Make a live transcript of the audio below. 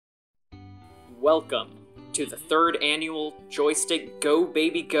Welcome to the third annual Joystick Go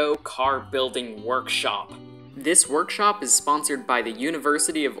Baby Go Car Building Workshop. This workshop is sponsored by the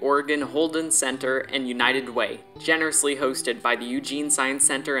University of Oregon Holden Center and United Way, generously hosted by the Eugene Science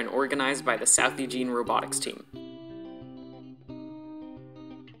Center and organized by the South Eugene Robotics team.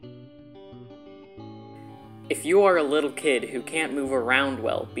 If you are a little kid who can't move around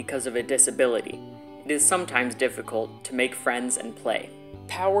well because of a disability, it is sometimes difficult to make friends and play.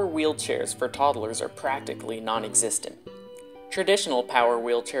 Power wheelchairs for toddlers are practically non-existent. Traditional power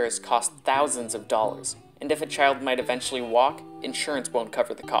wheelchairs cost thousands of dollars, and if a child might eventually walk, insurance won't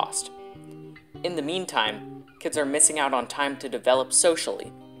cover the cost. In the meantime, kids are missing out on time to develop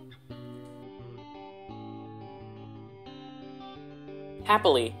socially.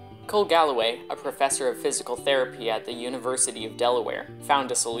 Happily, Cole Galloway, a professor of physical therapy at the University of Delaware, found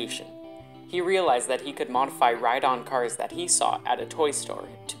a solution. He realized that he could modify ride-on cars that he saw at a toy store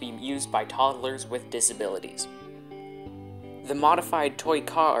to be used by toddlers with disabilities. The modified toy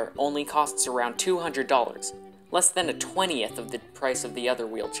car only costs around $200, less than a 20th of the price of the other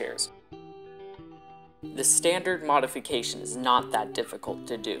wheelchairs. The standard modification is not that difficult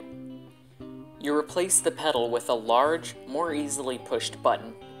to do. You replace the pedal with a large, more easily pushed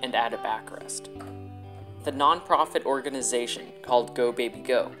button and add a backrest. The non-profit organization called Go Baby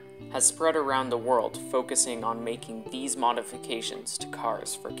Go has spread around the world focusing on making these modifications to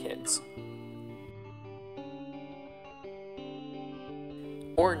cars for kids.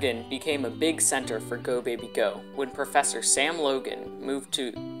 Oregon became a big center for Go Baby Go when Professor Sam Logan moved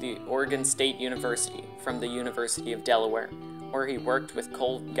to the Oregon State University from the University of Delaware, where he worked with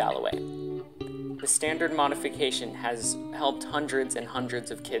Cole Galloway. The standard modification has helped hundreds and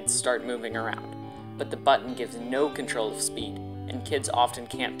hundreds of kids start moving around, but the button gives no control of speed, and kids often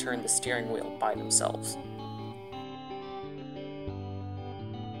can't turn the steering wheel by themselves.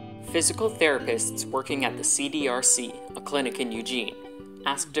 Physical therapists working at the CDRC, a clinic in Eugene,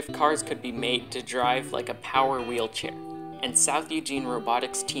 asked if cars could be made to drive like a power wheelchair, and South Eugene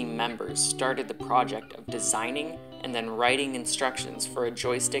Robotics team members started the project of designing and then writing instructions for a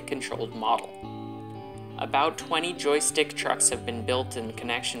joystick-controlled model. About 20 joystick trucks have been built in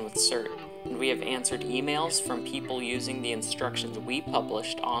connection with SERT, and we have answered emails from people using the instructions we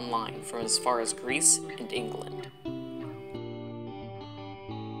published online from as far as Greece and England.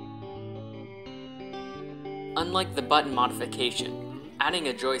 Unlike the button modification, adding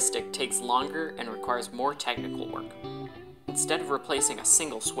a joystick takes longer and requires more technical work. Instead of replacing a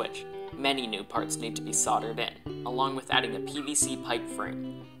single switch, many new parts need to be soldered in, along with adding a PVC pipe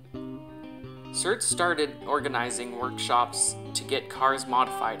frame. SERT started organizing workshops to get cars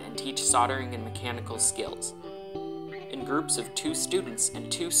modified and teach soldering and mechanical skills. In groups of 2 students and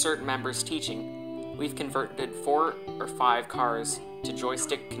 2 SERT members teaching, we've converted 4 or 5 cars to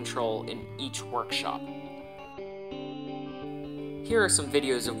joystick control in each workshop. Here are some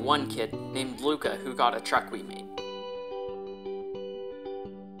videos of one kid named Luca who got a truck we made.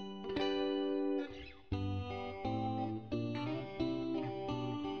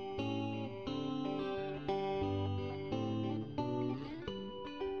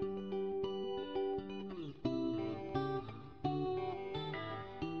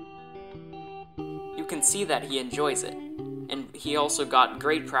 You can see that he enjoys it, and he also got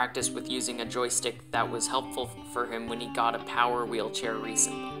great practice with using a joystick that was helpful for him when he got a power wheelchair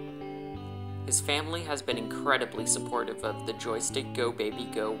recently. His family has been incredibly supportive of the Joystick Go Baby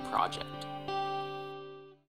Go project.